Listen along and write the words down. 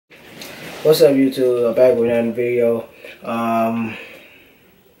What's up, YouTube? I'm back with another video. I'm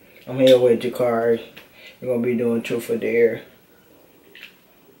here with Jakari. We're gonna be doing truth or dare.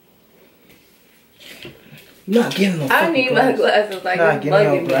 Not getting no. I need my glasses. Like, not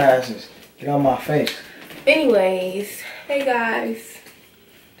getting no glasses. Get on my face. Anyways, hey guys.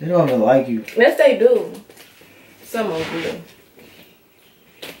 They don't even like you. Yes, they do. Some of them do.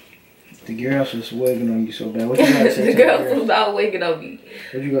 The girls was wigging on you so bad. What you gotta say? The girls was not wigging on me.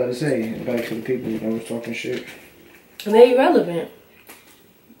 What you gotta say back to the people that was talking shit? They irrelevant.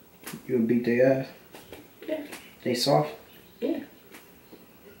 You would beat their ass? Yeah. They soft? Yeah.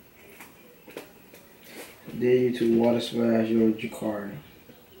 Dare you to water splash your Jakari.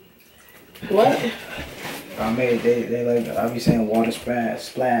 What? I mean, they like, I be saying water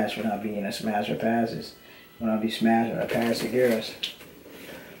splash when I be in a smash or passes. When I be smashing or pass the girls.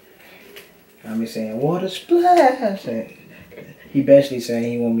 I be saying water splash. And he basically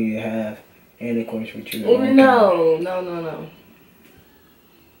saying he want me to have intercourse with you. No.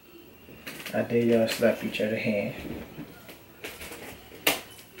 I dare y'all slap each other hand.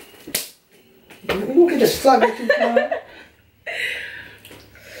 You get the slap at you, time.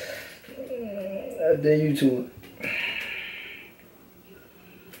 I dare you to.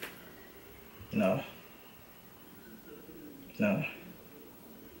 No.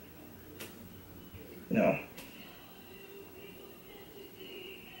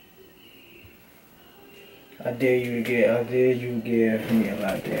 I dare you give me a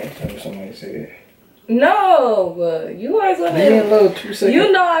lap dance. That's what somebody said. No, but you always want to. Give me a little 2 second.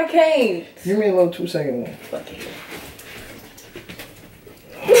 You know I can't. Give me a little 2 second one. Fuck it.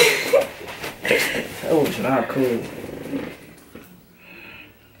 That was not cool.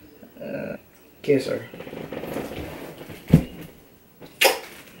 Kiss her.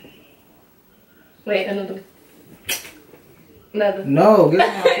 Wait, another. No, get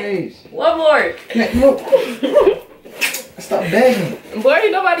out my face. One more. Look. Stop begging. Boy,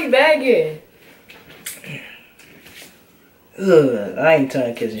 ain't nobody begging. Ugh, I ain't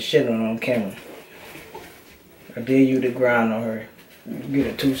tongue kissing shit on camera. I dare you to grind on her. You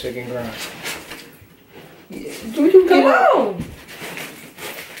get a 2 second grind. Yeah, do you come on?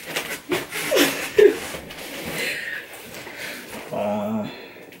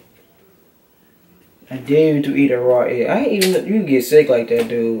 I dare you to eat a raw egg. I ain't even. You get sick like that,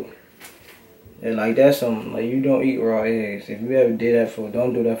 dude. And like that's something like you don't eat raw eggs. If you ever did that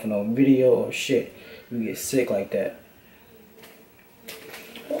don't do that for no video or shit. You get sick like that.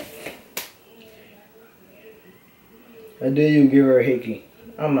 I dare you give her a hickey.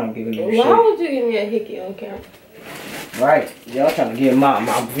 I'm not giving you shit. Why would you give me a hickey on camera? Right. Y'all trying to get my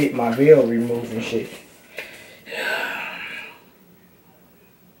veil removed and shit.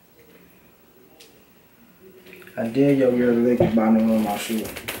 I dare your girl to lick the bottom of my shoe.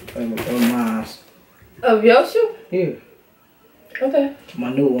 Of mine. Of your shoe? Yeah. Okay.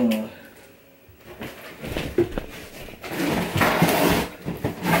 My new one.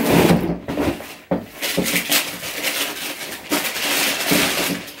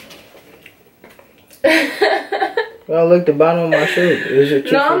 I licked the bottom of my shoe. Is it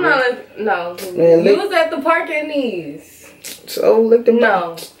true? No, I'm not. No. Man, you was at the park at knees. So lick the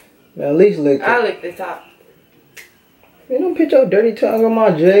bottom. No. At least lick it. I licked the top. Man, don't put your dirty tongue on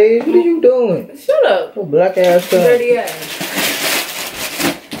my J's. What are you doing? Shut up. Your black ass tongue. Dirty ass.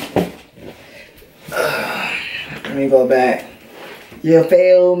 Let me go back. You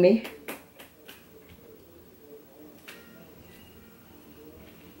feel me?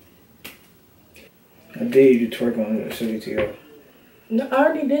 I dare you to twerk on the sillyt.o. No, I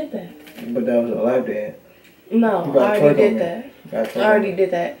already did that. But that was a lap dance. No, I already did that. I already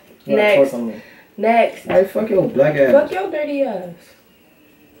did that. Next. Next. Hey, fuck your black ass. Fuck your dirty ass.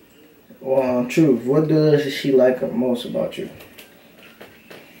 Well, truth, what does she like most about you?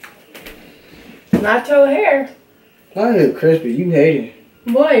 Not your hair. My hair crispy. You hate it.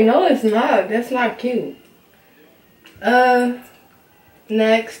 Boy, no, it's not. That's not cute.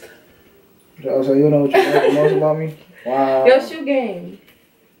 Next. So you know what you like most about me? Wow. Your shoe game.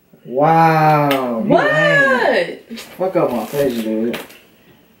 Wow. What? Fuck up my face, dude.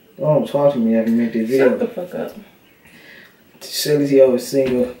 Don't talk to me after you make this video. Shut the fuck up. sillyt.o is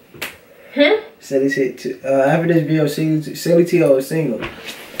single. After this video, sillyt.o is single.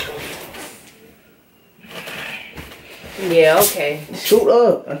 Yeah, okay. Scoot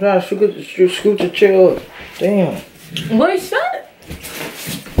up. I'm trying to scoot your chair up. Damn. Boy, shut.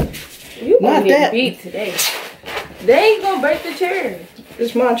 You gonna get beat today. They ain't gonna break the chair.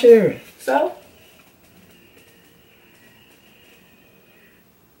 It's my chair. So?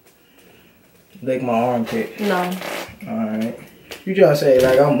 Lick my armpit. No. Alright. You trying to say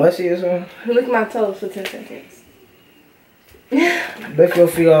like I'm musty or something? Lick my toes for 10 seconds. Lift your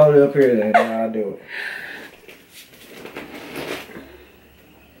feet all the way up here then I'll do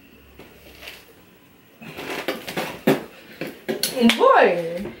it.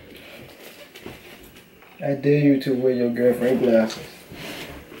 Boy. I dare you to wear your girlfriend glasses.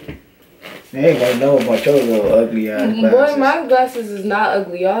 They ain't gonna know about your little ugly ass glasses. Boy, my glasses is not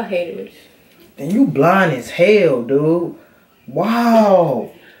ugly. Y'all haters. And you blind as hell, dude.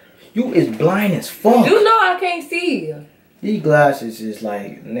 Wow. You is blind as fuck. You know I can't see. These glasses is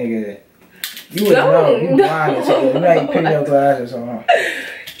like, nigga. You would know. You blind as hell. You know how you put your glasses on.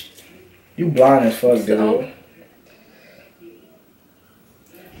 You blind as fuck, dude.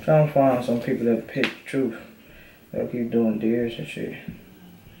 Trying to find some people that pick the truth. They'll keep doing dares and shit.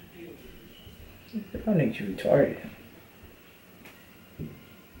 I think you retarded.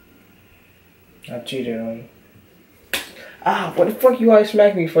 I cheated on you. Ah, what the fuck you always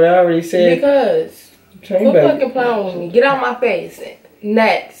smack me for? I already said. Because. Quit fucking playing with me. Get out my face.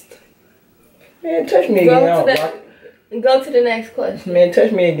 Next. Man, touch me again. Go to the next question. Man,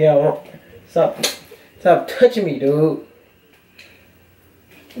 touch me again. Stop touching me, dude.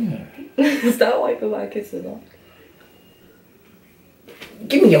 Stop wiping my kisses off.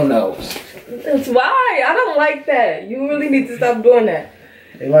 Give me your nose. That's why. I don't like that. You really need to stop doing that.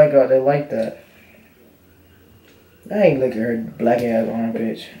 They like that. I ain't licking her black ass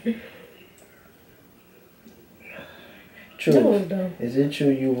armpits. True. That was dumb. Is it true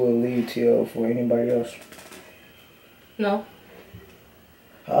you will leave T.O. for anybody else? No.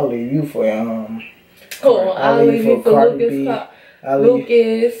 I'll leave you for I'll leave you for Lucas.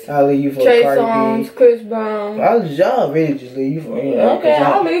 I'll leave you for Trey Cardi Songz, B. Chris Brown. Y'all really just leave you for anybody. Okay,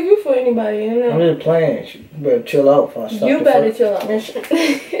 I'll leave you for anybody. You know? I'm just playing. You better chill out before I stop. You better chill out.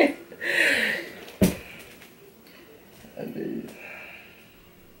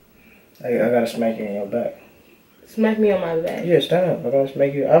 I gotta smack you in your back. Smack me on my back. Yeah, stand up. I gotta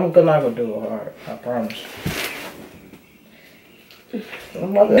smack you. I'm not gonna do it hard. I promise.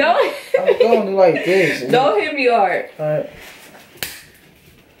 I'm going to do like this. Don't hit me hard. Alright.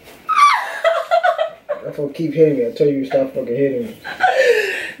 If I keep hitting me, I tell you to stop fucking hitting me.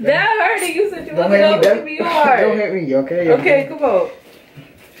 That hurted. You said you wasn't gonna hit me hard. Don't hit me, okay? Okay, come on.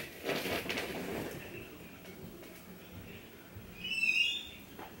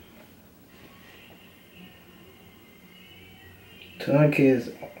 Tongue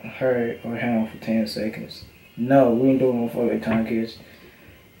kiss her or him for 10 seconds. No, we ain't doing no fucking tongue kiss.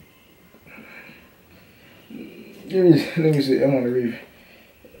 Let me see. I'm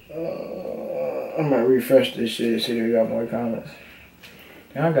gonna refresh this shit. See if we got more comments.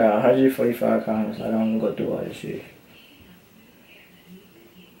 I got 145 comments. I don't go through all this shit.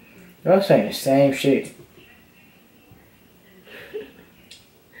 Y'all saying the same shit.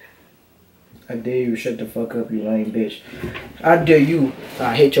 I dare you shut the fuck up, you lame bitch. I dare you,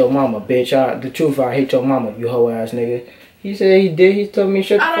 I hate your mama, bitch. The truth, I hate your mama, you hoe ass nigga. He said he did. He told me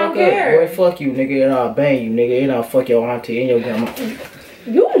shut the fuck up. Boy, fuck you, nigga, and I'll bang you, nigga, and I'll fuck your auntie and your grandma.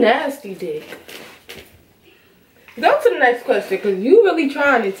 You nasty dick. Go to the next question, because you really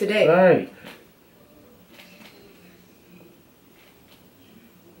trying it today. Alright.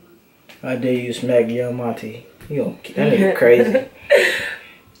 I dare you smack your auntie. You don't, that nigga crazy.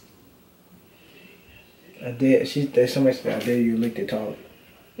 Somebody said, I dare you lick the toilet.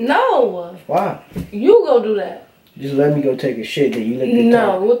 No. Why? You go do that. Just let me go take a shit, then you lick the toilet.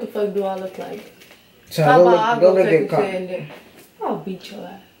 No, what the fuck do I look like? So I'll go take a shit and then I'll beat your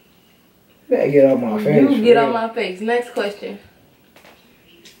ass. You better get on my face. You get on my face. Next question.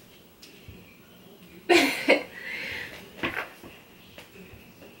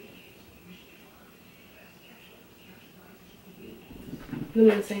 You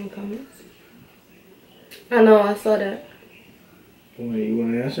in the same comments? I know, I saw that. Wait, you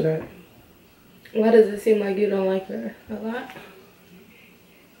want to answer that? Why does it seem like you don't like her a lot?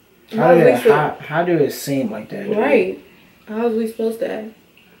 How do it seem like that? Right. How was we supposed to act?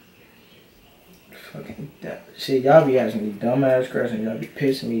 Fucking that. Shit, y'all be asking me dumbass questions. Y'all be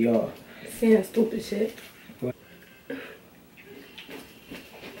pissing me off. Saying stupid shit.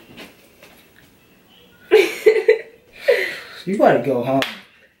 You gotta go home.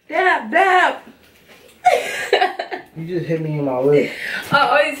 Dab, dab. You just hit me in my lip. I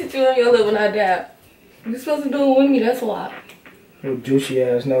always hit you on your lip when I dab. You're supposed to do it with me, that's why. Your juicy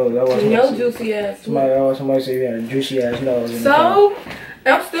ass nose. Your juicy ass. Somebody say you had a juicy ass nose. So,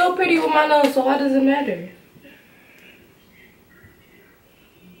 I'm still pretty with my nose, so why does it matter?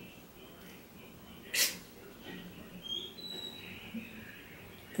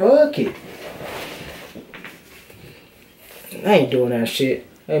 Fuck it. I ain't doing that shit.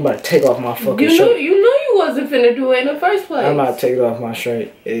 I ain't about to take off my fucking shirt. You knew you wasn't finna do it in the first place. I'm about to take off my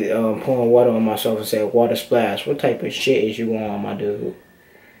shirt, pouring water on myself and say water splash. What type of shit is you on, my dude?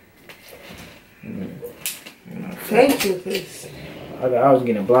 Thank you, please. I was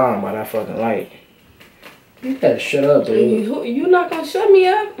getting blind by that fucking light. You better shut up, dude. You not gonna shut me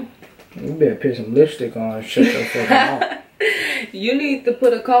up? You better put some lipstick on and shut your fucking mouth. You need to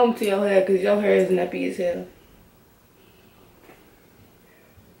put a comb to your hair because your hair is nappy as hell.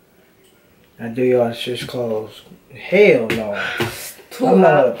 I do y'all shit's clothes. Hell no. I'm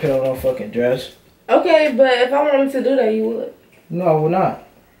not gonna put on no fucking dress. Okay, but if I wanted to do that, you would. No, I would not.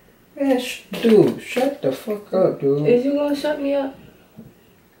 Man, dude, shut the fuck up, dude. Is you gonna shut me up?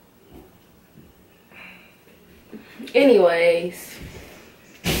 Anyways,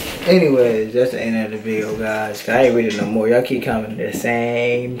 that's the end of the video, guys. I ain't reading no more. Y'all keep commenting the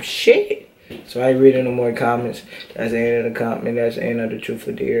same shit. So I ain't reading no more comments. That's the end of the comment. That's the end of the truth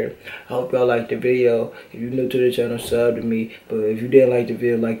of the year. I hope y'all liked the video. If you're new to the channel, sub to me. But if you didn't like the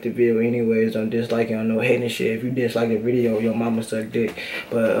video anyways. Don't dislike it on no hating shit. If you dislike the video, your mama suck dick.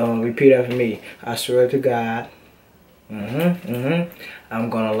 But repeat after me. I swear to God. I'm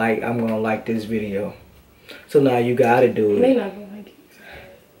gonna like this video. So now you gotta do it. They not gonna like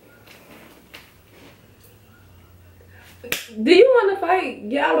it. Do you want to fight?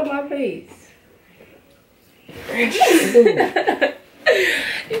 Get out of my face.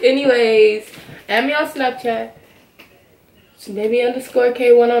 Anyways, add me on Snapchat. It's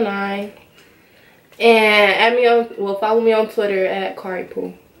baby_K109. And add me on, follow me on Twitter at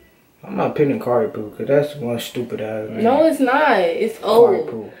Karipu. I'm not pinning Karipu because that's one stupid ass man. No, it's not. It's old.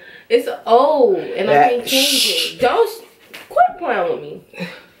 Karipu. It's old, and I can't change it. Don't quit playing with me.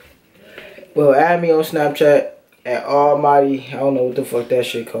 Well, add me on Snapchat at Almighty. I don't know what the fuck that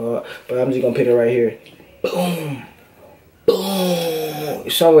shit called, but I'm just gonna put it right here. Boom, boom.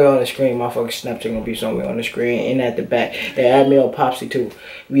 Somewhere on the screen, my fucking Snapchat gonna be somewhere on the screen and at the back. And add me on Popsy too.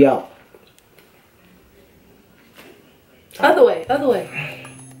 We out. Other way.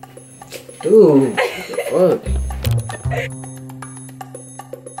 Dude, what the fuck?